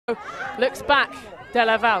Looks back,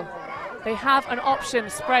 Delaval. They have an option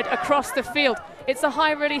spread across the field. It's a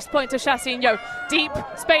high release point to Chassigno. Deep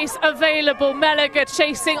space available. Meleger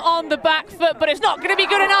chasing on the back foot, but it's not going to be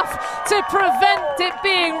good enough to prevent it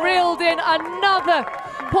being reeled in. Another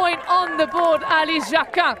point on the board,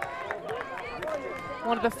 CUSBYaka.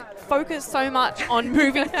 Wanted to focus so much on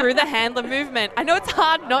moving through the handler movement. I know it's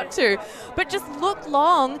hard not to, but just look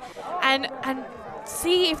long and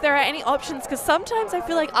see if there are any options, because sometimes I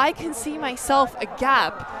feel like I can see myself a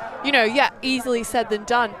gap. You know, yeah, easily said than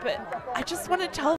done, but I just want to tell